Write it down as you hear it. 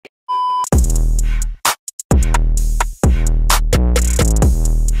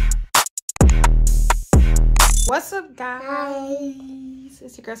What's up, guys?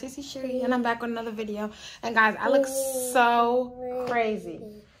 It's your girl Ciecie, and I'm back with another video. And guys, I look so crazy.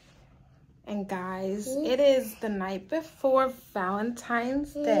 And guys, it is the night before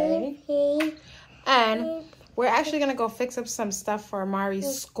Valentine's Day, and we're actually gonna go fix up some stuff for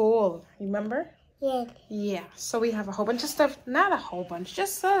Amari's school. Remember? Yeah. Yeah. So we have a whole bunch of stuff. Not a whole bunch,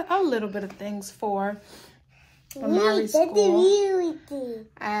 just a little bit of things for Amari's school.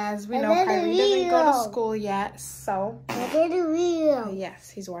 As we know, Kyrie doesn't go to school yet, so yes,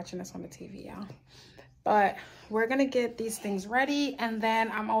 he's watching us on the TV, y'all. But we're gonna get these things ready, and then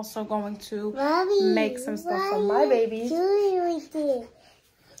I'm also going to make some stuff for my baby.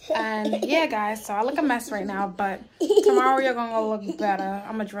 And yeah, guys, so I look a mess right now, but tomorrow you're gonna look better.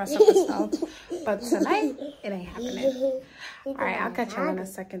 I'm gonna dress up and stuff, but tonight it ain't happening. All right, I'll catch you in a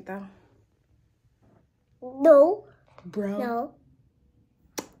second, though. No. Bro. No.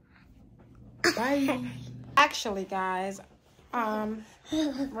 Bye. Actually, guys,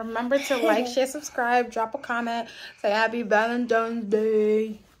 remember to like, share, subscribe, drop a comment, say happy Valentine's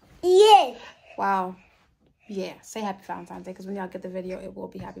Day. Yeah. Wow. Yeah, say happy Valentine's Day, because when y'all get the video, it will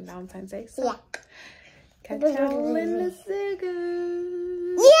be happy Valentine's Day. So. Yeah. Catch y'all in a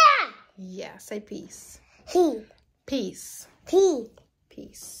second. Yeah. Yeah, say peace. Peace. Peace. Peace.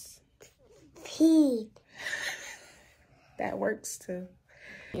 Peace. Peace. That works too.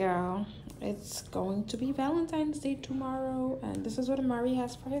 Yeah, it's going to be Valentine's Day tomorrow, and this is what Amari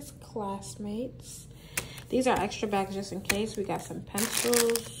has for his classmates. These are extra bags just in case. We got some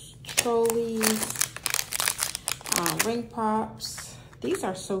pencils, trolleys, ring pops. These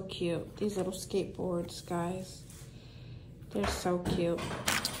are so cute. These little skateboards, guys. They're so cute.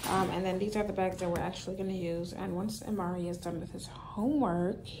 And then these are the bags that we're actually going to use. And once Amari is done with his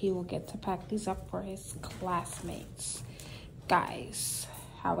homework, he will get to pack these up for his classmates. Guys,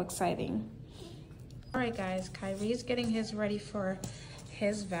 how exciting. All right, guys, Kyrie's getting his ready for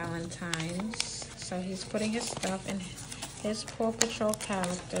his Valentine's. So he's putting his stuff in his Paw Patrol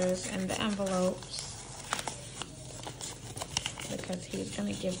characters in the envelopes, because he's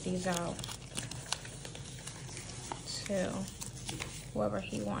going to give these out to whoever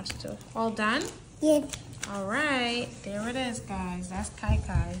he wants to. All done? Yeah. All right, there it is, guys. That's Kai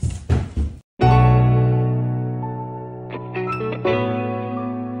Kai's.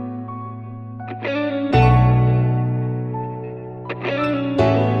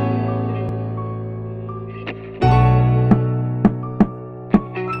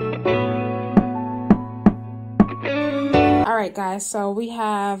 Alright, guys, so we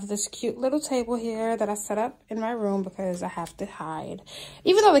have this cute little table here that I set up in my room because I have to hide,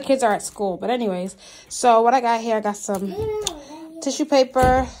 even though the kids are at school. But anyways, so what I got here, I got some tissue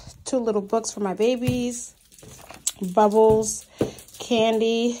paper, 2 little books for my babies, bubbles,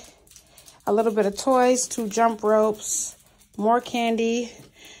 candy, a little bit of toys, 2 jump ropes, more candy.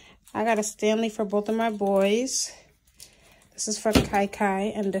 I got a Stanley for both of my boys. This is for Kai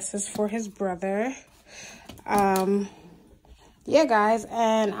Kai, and this is for his brother. Yeah, guys,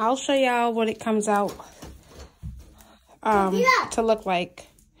 and I'll show y'all what it comes out to look like.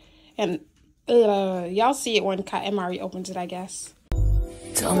 And y'all see it when Amari opens it, I guess.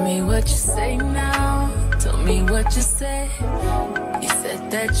 Tell me what you say now. Tell me what you say. You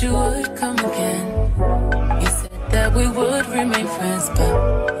said that you would come again. You said that we would remain friends,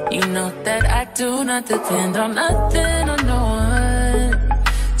 but you know that I do not depend on nothing or no one.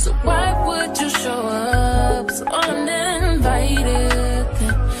 So why would you show up so uninvited?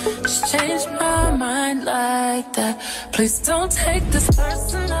 Just change my mind like that. Please don't take this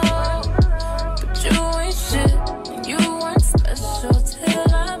personal, but you ain't shit and you weren't special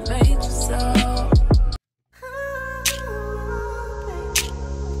till I made you so.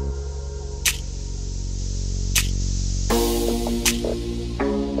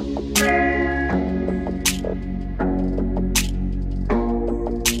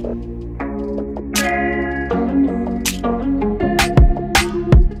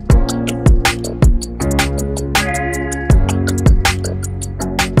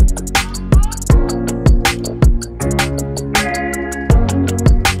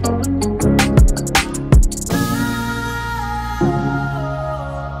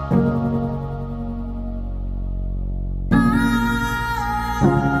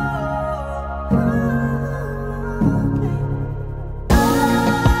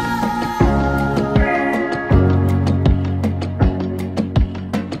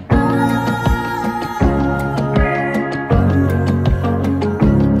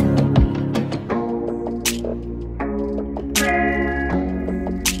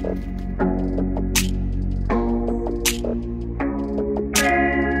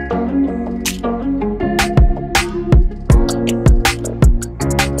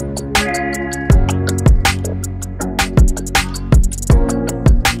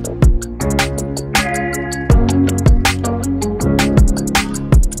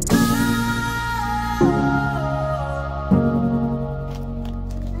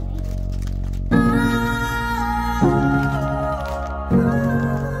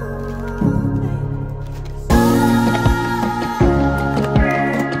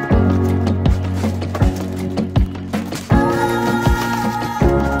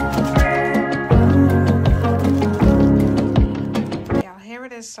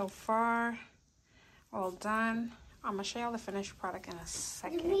 is so far. All done. I'm gonna show y'all the finished product in a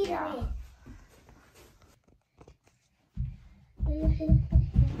second, y'all.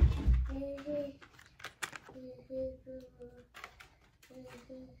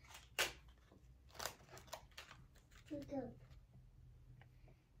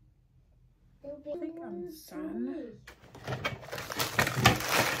 I think I'm done.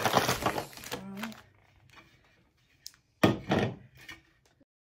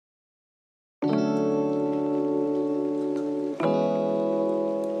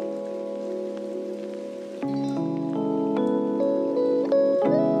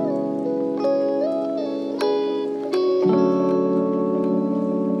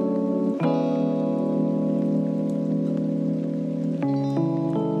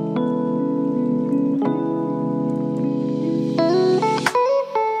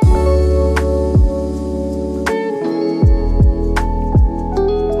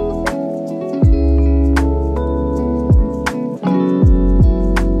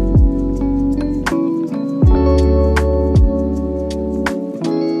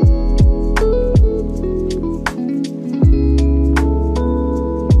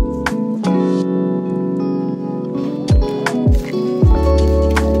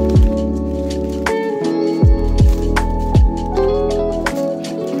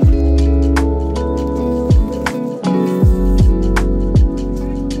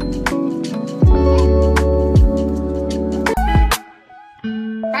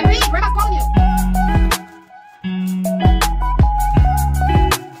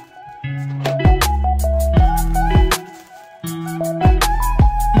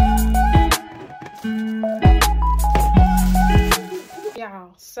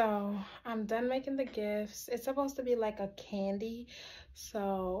 So I'm done making the gifts. It's supposed to be like a candy,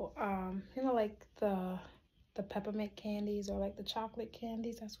 so you know, like the peppermint candies or like the chocolate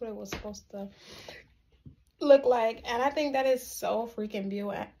candies. That's what it was supposed to look like, and I think that is so freaking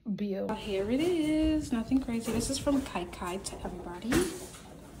beautiful. Here it is. Nothing crazy. This is from Kai Kai to everybody,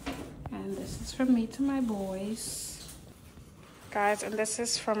 and this is from me to my boys, guys, and this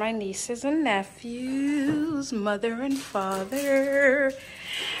is for my nieces and nephews, mother and father,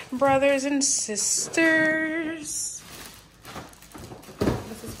 brothers and sisters.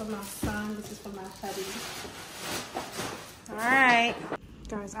 This is for my son. This is for my hubby. All right,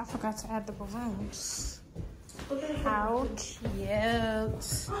 guys, I forgot to add the balloons. How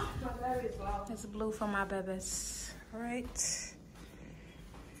cute. It's blue for my babies. All right.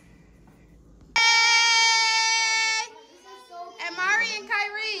 And Mari and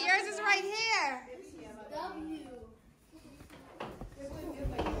Kyrie, yours is right here.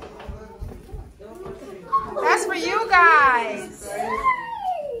 That's for you guys.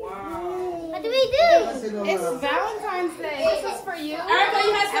 What do we do? It's Valentine's Day. This is for you.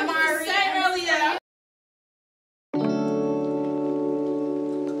 Everybody has something to say earlier.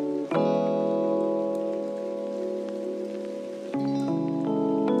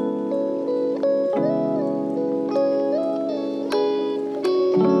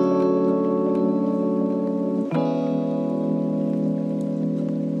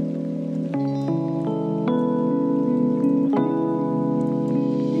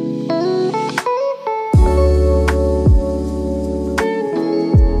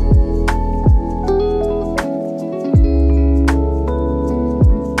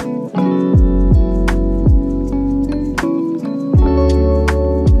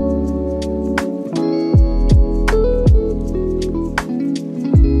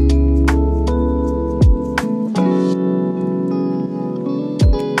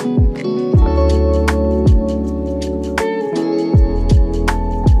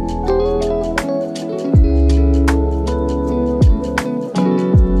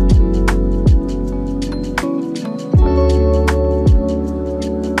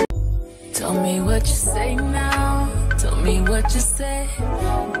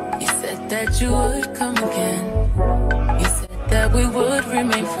 You would come again. You said that we would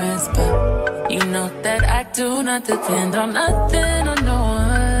remain friends, but you know that I do not depend on nothing or no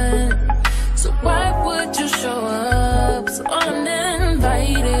one. So why would you show up so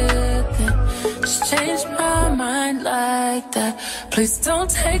uninvited? Then just change my mind like that. Please don't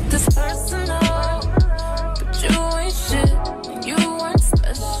take this personal, but you ain't shit. You weren't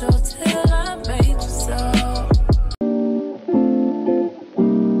special till I made you so.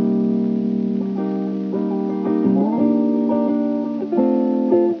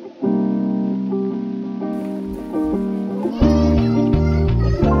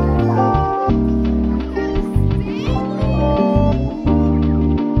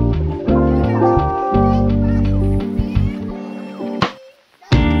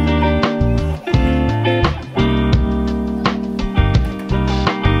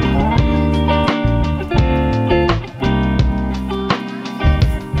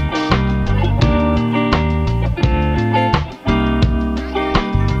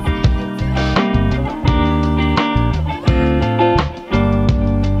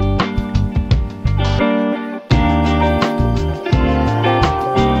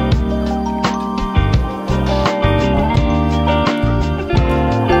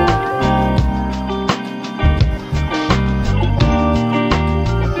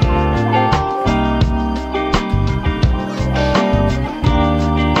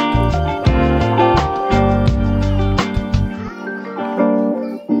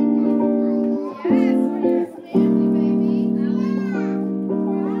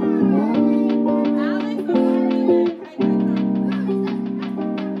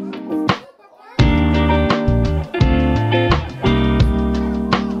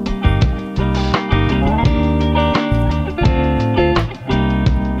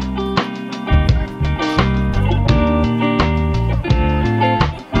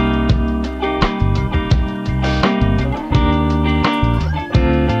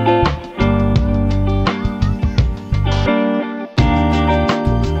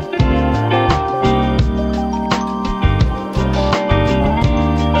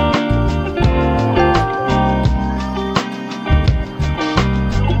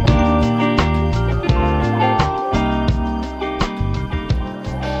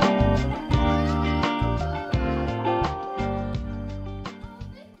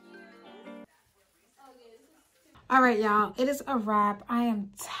 right, y'all, it is a wrap. I am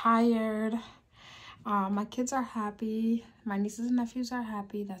tired. My kids are happy. My nieces and nephews are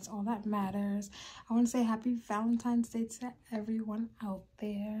happy. That's all that matters. I want to say happy Valentine's Day to everyone out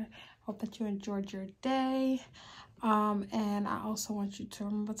there. Hope that you enjoyed your day. And I also want you to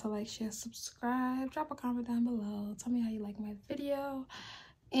remember to like, share, subscribe, drop a comment down below. Tell me how you like my video.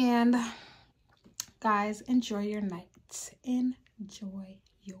 And guys, enjoy your night. Enjoy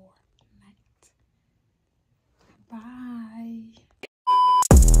your night. Bye.